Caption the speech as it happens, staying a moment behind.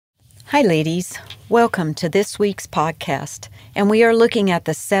Hi, ladies. Welcome to this week's podcast, and we are looking at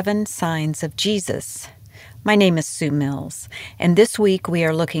the 7 signs of Jesus. My name is Sue Mills, and this week we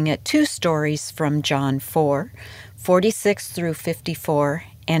are looking at 2 stories from John 4, 46 through 54,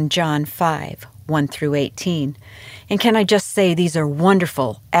 and John 5, 1 through 18. And can I just say, these are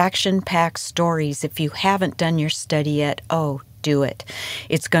wonderful, action-packed stories. If you haven't done your study yet, do it.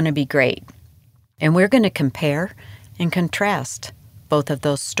 It's going to be great. And we're going to compare and contrast both of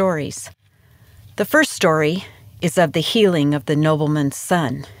those stories. The first story is of the healing of the nobleman's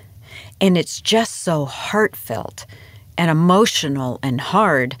son, and it's just so heartfelt and emotional and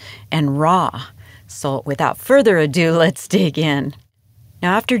hard and raw. So without further ado, let's dig in.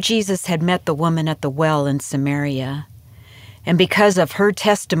 Now, after Jesus had met the woman at the well in Samaria, and because of her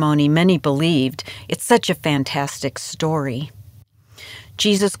testimony, many believed, it's such a fantastic story.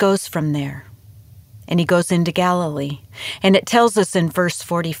 Jesus goes from there, and he goes into Galilee. And it tells us in verse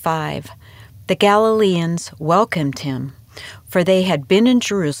 45, the Galileans welcomed him, for they had been in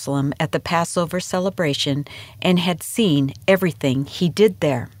Jerusalem at the Passover celebration and had seen everything he did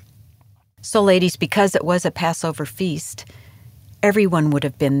there. So, ladies, because it was a Passover feast, everyone would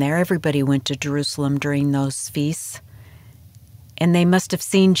have been there. Everybody went to Jerusalem during those feasts. And they must have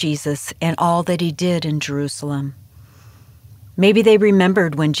seen Jesus and all that he did in Jerusalem. Maybe they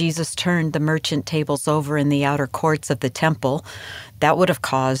remembered when Jesus turned the merchant tables over in the outer courts of the temple. That would have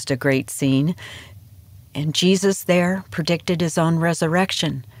caused a great scene. And Jesus there predicted his own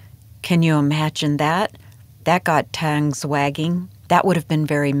resurrection. Can you imagine that? That got tongues wagging. That would have been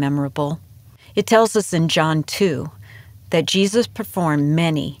very memorable. It tells us in John 2 that Jesus performed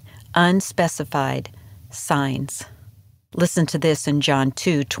many unspecified signs. Listen to this in John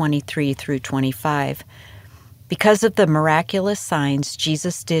 2, 23 through 25. Because of the miraculous signs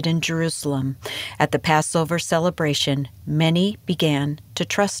Jesus did in Jerusalem at the Passover celebration, many began to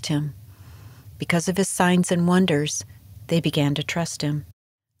trust him. Because of his signs and wonders, they began to trust him.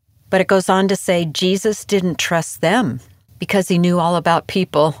 But it goes on to say Jesus didn't trust them because he knew all about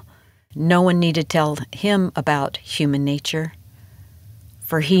people. No one needed to tell him about human nature,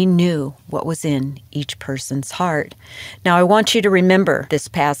 for he knew what was in each person's heart. Now, I want you to remember this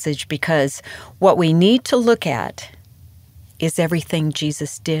passage because what we need to look at is everything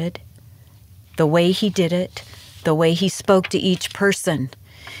Jesus did, the way he did it, the way he spoke to each person.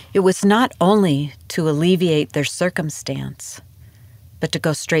 It was not only to alleviate their circumstance, but to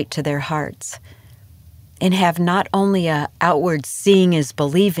go straight to their hearts and have not only a outward seeing is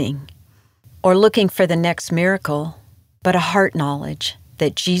believing or looking for the next miracle, but a heart knowledge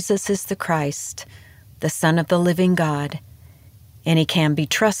that Jesus is the Christ, the Son of the living God, and he can be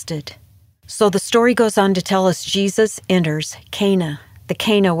trusted. So the story goes on to tell us Jesus enters Cana, the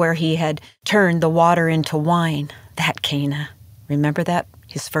Cana where he had turned the water into wine. That Cana. Remember that?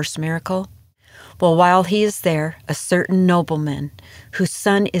 His first miracle? Well, while he is there, a certain nobleman whose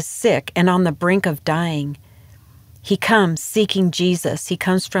son is sick and on the brink of dying, he comes seeking Jesus. He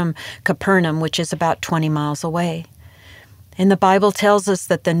comes from Capernaum, which is about 20 miles away. And the Bible tells us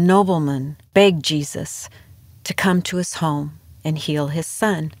that the nobleman begged Jesus to come to his home and heal his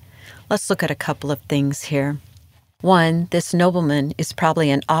son. Let's look at a couple of things here. One, this nobleman is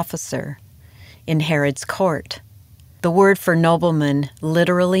probably an officer in Herod's court. The word for nobleman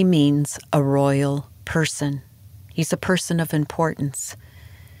literally means a royal person. He's a person of importance.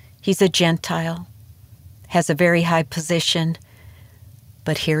 He's a Gentile, has a very high position,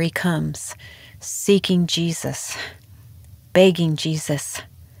 but here he comes, seeking Jesus, begging Jesus.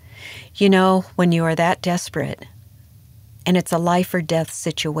 You know, when you are that desperate, and it's a life or death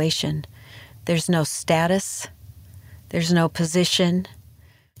situation, there's no status, there's no position,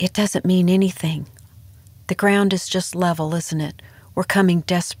 it doesn't mean anything. The ground is just level, isn't it? We're coming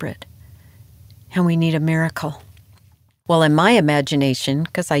desperate, and we need a miracle. Well, in my imagination,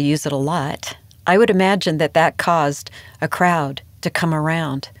 because I use it a lot, I would imagine that caused a crowd to come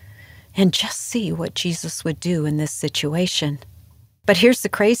around and just see what Jesus would do in this situation. But here's the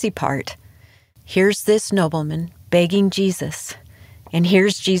crazy part. Here's this nobleman begging Jesus, and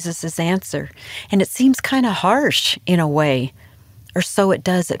here's Jesus' answer. And it seems kind of harsh in a way, or so it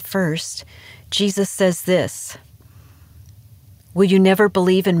does at first. Jesus says this, "Will you never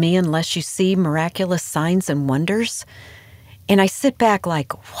believe in me unless you see miraculous signs and wonders?" And I sit back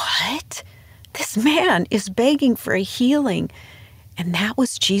like, what? This man is begging for a healing. And that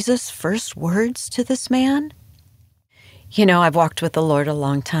was Jesus' first words to this man? You know, I've walked with the Lord a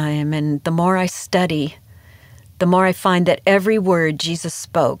long time, and the more I study, the more I find that every word Jesus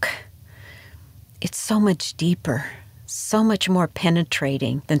spoke, it's so much deeper, so much more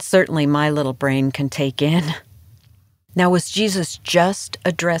penetrating than certainly my little brain can take in. Now, was Jesus just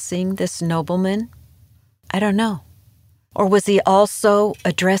addressing this nobleman? I don't know. Or was he also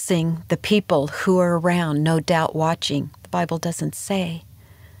addressing the people who are around, no doubt watching? The Bible doesn't say.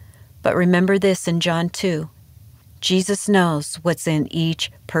 But remember this in John 2. Jesus knows what's in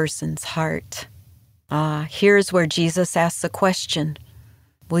each person's heart. Here's where Jesus asks a question.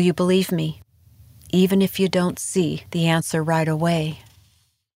 Will you believe me? Even if you don't see the answer right away.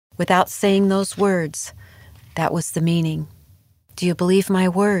 Without saying those words, that was the meaning. Do you believe my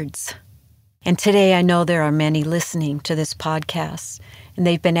words? And today I know there are many listening to this podcast, and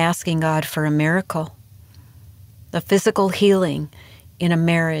they've been asking God for a miracle, a physical healing in a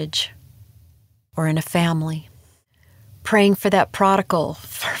marriage or in a family, praying for that prodigal,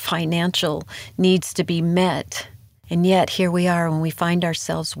 for financial needs to be met. And yet here we are when we find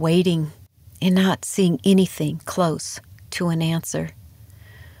ourselves waiting and not seeing anything close to an answer.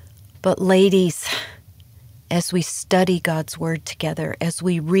 But ladies, as we study God's Word together, as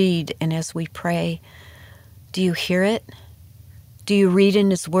we read and as we pray, do you hear it? Do you read in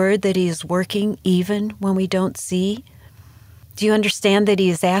His Word that He is working even when we don't see? Do you understand that He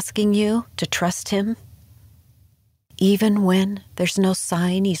is asking you to trust Him even when there's no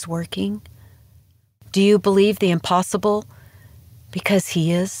sign He's working? Do you believe the impossible because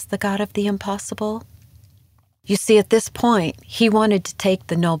He is the God of the impossible? You see, at this point, He wanted to take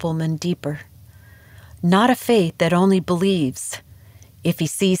the nobleman deeper. Not a faith that only believes if he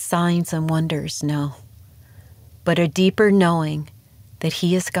sees signs and wonders, no. But a deeper knowing that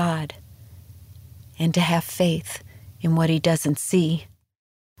He is God and to have faith in what He doesn't see.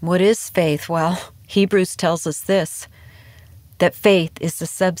 What is faith? Well, Hebrews tells us this, that faith is the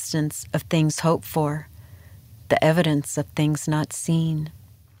substance of things hoped for, the evidence of things not seen.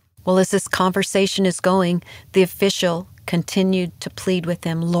 Well, as this conversation is going, the official continued to plead with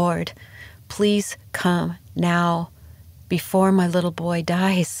him, Lord, please come now before my little boy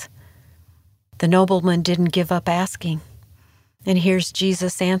dies. The nobleman didn't give up asking. And here's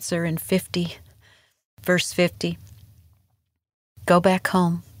Jesus' answer in verse 50. Go back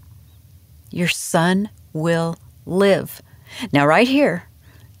home. Your son will live. Now right here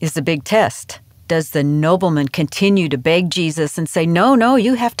is the big test. Does the nobleman continue to beg Jesus and say, no,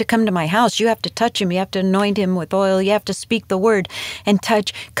 you have to come to my house. You have to touch him. You have to anoint him with oil. You have to speak the word and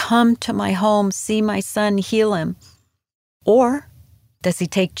touch. Come to my home. See my son. Heal him. Or does he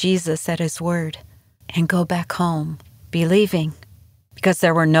take Jesus at his word and go back home believing? Because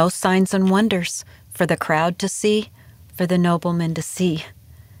there were no signs and wonders for the crowd to see, for the nobleman to see.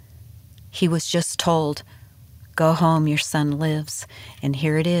 He was just told, go home, your son lives. And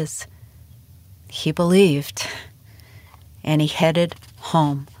here it is. He believed, and he headed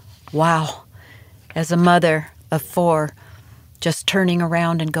home. Wow. As a mother of 4, just turning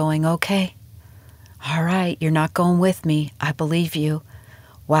around and going, okay, all right, you're not going with me. I believe you.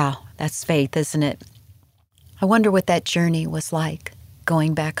 Wow, that's faith, isn't it? I wonder what that journey was like,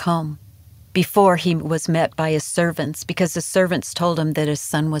 going back home, before he was met by his servants, because his servants told him that his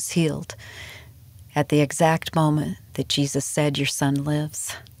son was healed at the exact moment that Jesus said, your son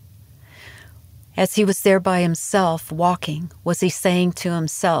lives. As he was there by himself, walking, was he saying to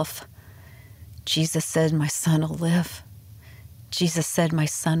himself, Jesus said, my son will live. Jesus said, my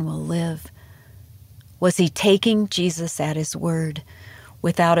son will live. Was he taking Jesus at his word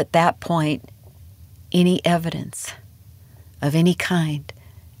without at that point any evidence of any kind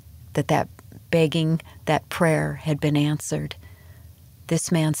that begging, that prayer had been answered? This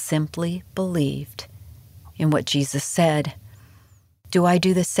man simply believed in what Jesus said. Do I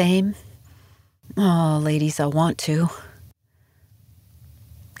do the same? Oh, ladies, I want to.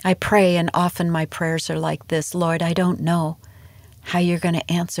 I pray, and often my prayers are like this. Lord, I don't know how you're going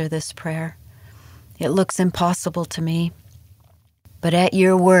to answer this prayer. It looks impossible to me. But at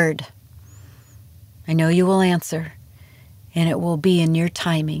your word, I know you will answer, and it will be in your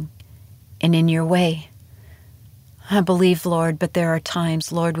timing and in your way. I believe, Lord, but there are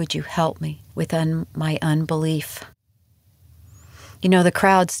times, Lord, would you help me with my unbelief? You know, the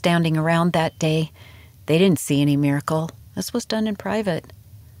crowd standing around that day, they didn't see any miracle. This was done in private.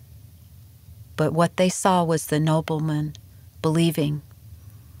 But what they saw was the nobleman believing.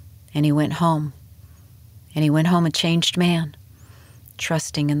 And he went home. And he went home a changed man,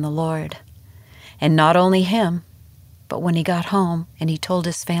 trusting in the Lord. And not only him, but when he got home and he told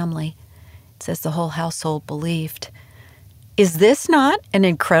his family, it says the whole household believed. Is this not an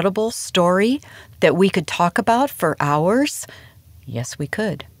incredible story that we could talk about for hours? Yes, we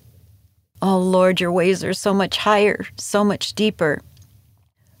could. Oh, Lord, your ways are so much higher, so much deeper.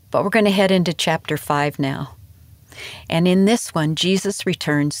 But we're going to head into chapter 5 now. And in this one, Jesus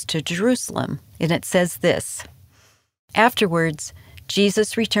returns to Jerusalem. And it says this, Afterwards,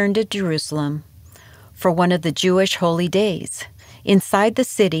 Jesus returned to Jerusalem for one of the Jewish holy days. Inside the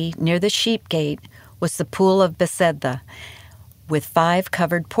city, near the sheep gate, was the pool of Bethesda, with 5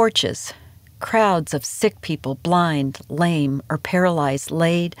 covered porches. Crowds of sick people, blind, lame, or paralyzed,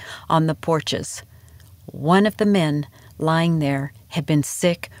 laid on the porches. One of the men lying there had been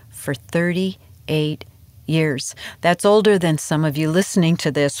sick for 38 years. That's older than some of you listening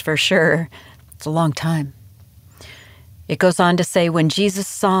to this, for sure. It's a long time. It goes on to say, when Jesus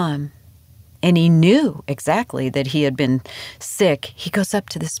saw him, and he knew exactly that he had been sick, he goes up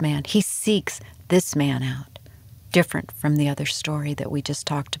to this man. He seeks this man out, different from the other story that we just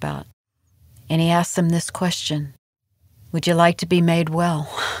talked about. And he asks him this question: would you like to be made well?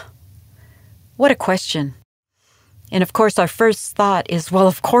 What a question. And of course, our first thought is, well,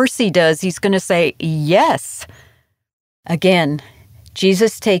 of course he does. He's going to say yes. Again,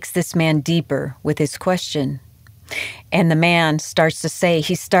 Jesus takes this man deeper with his question. And the man starts to say,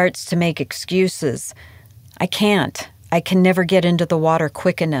 he starts to make excuses. I can never get into the water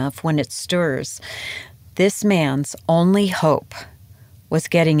quick enough when it stirs. This man's only hope was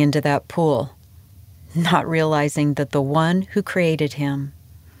getting into that pool, not realizing that the one who created him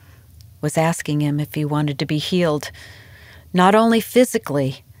was asking him if he wanted to be healed, not only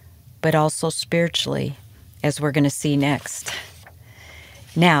physically, but also spiritually, as we're going to see next.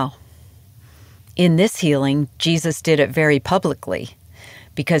 Now, in this healing, Jesus did it very publicly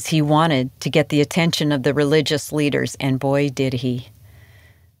because he wanted to get the attention of the religious leaders, and boy, did he.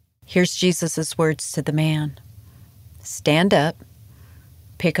 Here's Jesus' words to the man: stand up,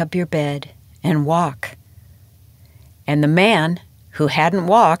 pick up your bed, and walk. And the man, who hadn't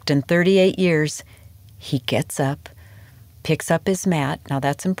walked in 38 years, he gets up, picks up his mat, now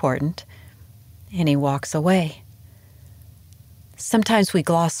that's important, and he walks away. Sometimes we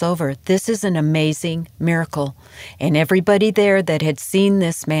gloss over, this is an amazing miracle. And everybody there that had seen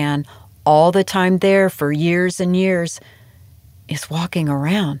this man all the time there for years and years is walking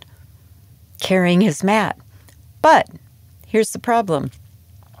around, carrying his mat. But here's the problem.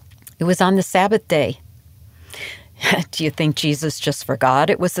 It was on the Sabbath day. Do you think Jesus just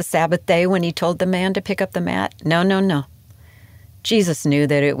forgot it was the Sabbath day when he told the man to pick up the mat? No. Jesus knew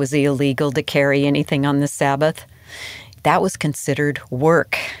that it was illegal to carry anything on the Sabbath. That was considered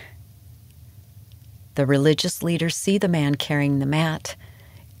work. The religious leaders see the man carrying the mat,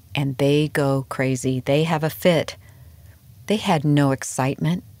 and they go crazy. They have a fit. They had no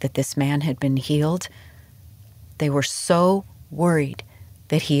excitement that this man had been healed. They were so worried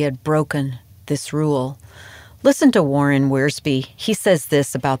that he had broken this rule. Listen to Warren Wiersbe. He says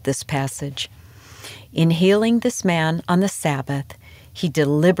this about this passage. In healing this man on the Sabbath, he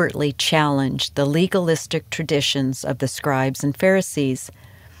deliberately challenged the legalistic traditions of the scribes and Pharisees.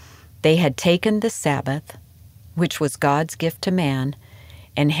 They had taken the Sabbath, which was God's gift to man,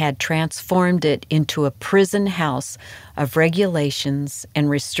 and had transformed it into a prison house of regulations and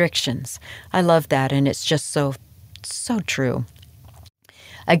restrictions. I love that, and it's just so true.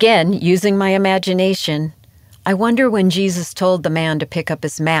 Again, using my imagination, I wonder when Jesus told the man to pick up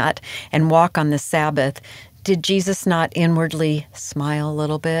his mat and walk on the Sabbath, did Jesus not inwardly smile a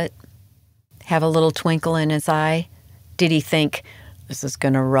little bit? Have a little twinkle in his eye? Did he think, this is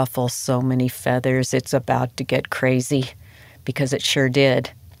going to ruffle so many feathers, it's about to get crazy? Because it sure did.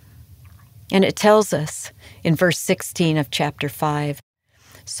 And it tells us in verse 16 of chapter 5,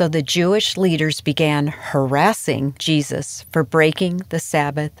 so the Jewish leaders began harassing Jesus for breaking the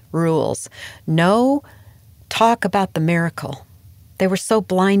Sabbath rules. No talk about the miracle. They were so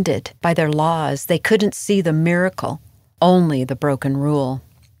blinded by their laws, they couldn't see the miracle, only the broken rule.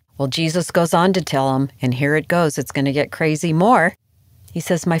 Well, Jesus goes on to tell them, and here it goes, it's going to get crazy more. He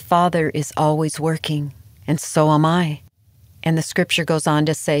says, my Father is always working, and so am I. And the scripture goes on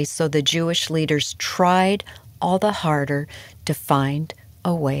to say, so the Jewish leaders tried all the harder to find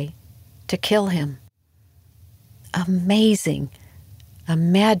a way to kill him. Amazing.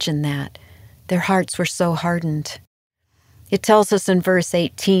 Imagine that. Their hearts were so hardened. It tells us in verse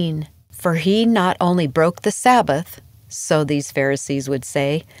 18, for he not only broke the Sabbath, so these Pharisees would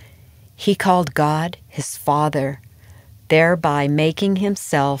say, he called God his Father, thereby making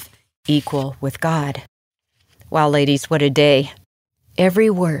himself equal with God. Wow, ladies, what a day. Every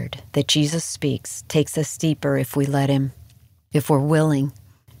word that Jesus speaks takes us deeper if we let him, if we're willing,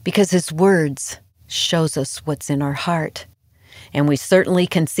 because his words shows us what's in our heart. And we certainly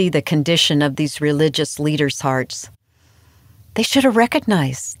can see the condition of these religious leaders' hearts. They should have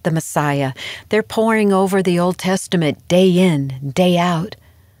recognized the Messiah. They're poring over the Old Testament day in, day out.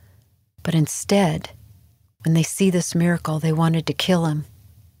 But instead, when they see this miracle, they wanted to kill him.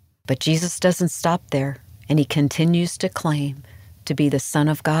 But Jesus doesn't stop there, and he continues to claim to be the Son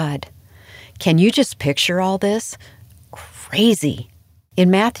of God. Can you just picture all this? Crazy.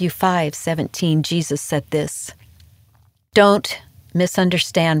 In Matthew 5:17, Jesus said this, "Don't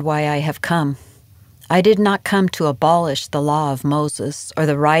misunderstand why I have come. I did not come to abolish the law of Moses or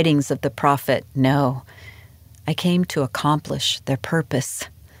the writings of the prophet. No, I came to accomplish their purpose."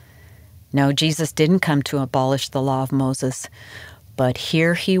 No, Jesus didn't come to abolish the law of Moses, but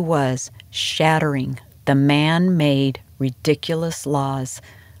here he was shattering the man-made, ridiculous laws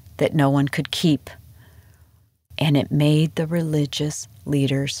that no one could keep. And it made the religious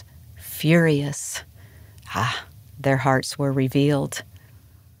leaders furious. Their hearts were revealed.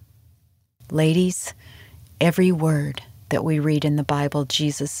 Ladies, every word that we read in the Bible,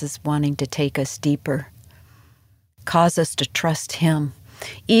 Jesus is wanting to take us deeper. Cause us to trust him.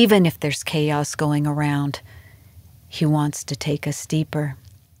 Even if there's chaos going around, he wants to take us deeper.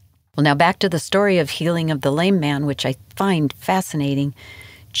 Well, now back to the story of healing of the lame man, which I find fascinating.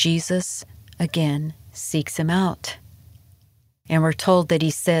 Jesus, again, seeks him out. And we're told that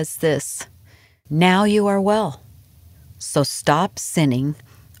he says this, "Now you are well, so stop sinning,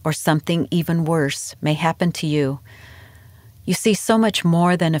 or something even worse may happen to you." You see, so much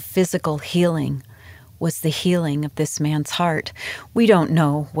more than a physical healing was the healing of this man's heart. We don't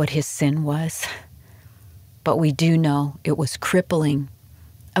know what his sin was, but we do know it was crippling,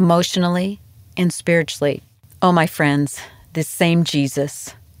 emotionally and spiritually. Oh, my friends, this same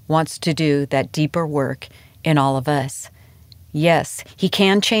Jesus wants to do that deeper work in all of us. Yes, he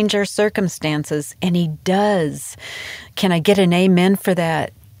can change our circumstances, and he does. Can I get an amen for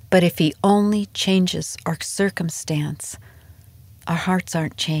that? But if he only changes our circumstance, our hearts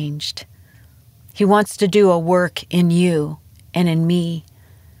aren't changed. He wants to do a work in you and in me.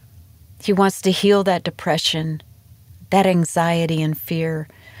 He wants to heal that depression, that anxiety and fear,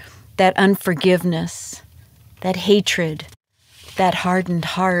 that unforgiveness, that hatred, that hardened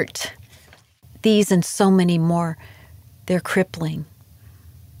heart. These and so many more, they're crippling.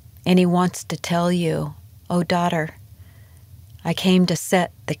 And he wants to tell you, "Oh, daughter, I came to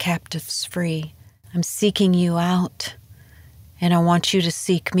set the captives free. I'm seeking you out. And I want you to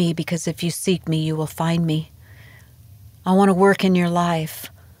seek me, because if you seek me, you will find me. I want to work in your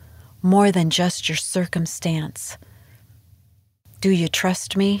life more than just your circumstance. Do you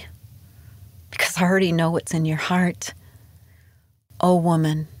trust me? Because I already know what's in your heart. Oh,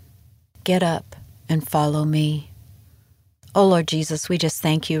 woman, get up and follow me." Oh, Lord Jesus, we just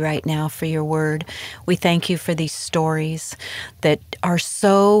thank you right now for your word. We thank you for these stories that are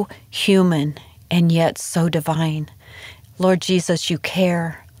so human and yet so divine. Lord Jesus, you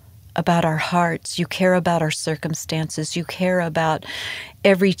care about our hearts. You care about our circumstances. You care about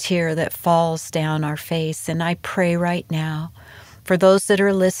every tear that falls down our face. And I pray right now for those that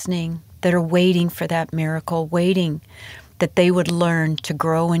are listening, that are waiting for that miracle, waiting that they would learn to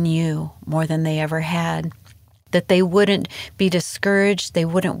grow in you more than they ever had, that they wouldn't be discouraged, they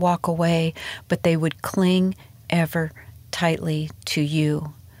wouldn't walk away, but they would cling ever tightly to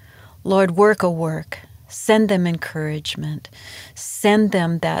you. Lord, work a work. Send them encouragement. Send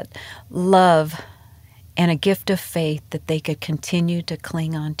them that love and a gift of faith that they could continue to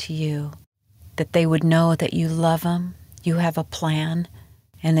cling on to you, that they would know that you love them, you have a plan,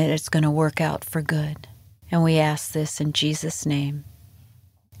 and that it's going to work out for good. And we ask this in Jesus' name.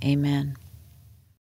 Amen.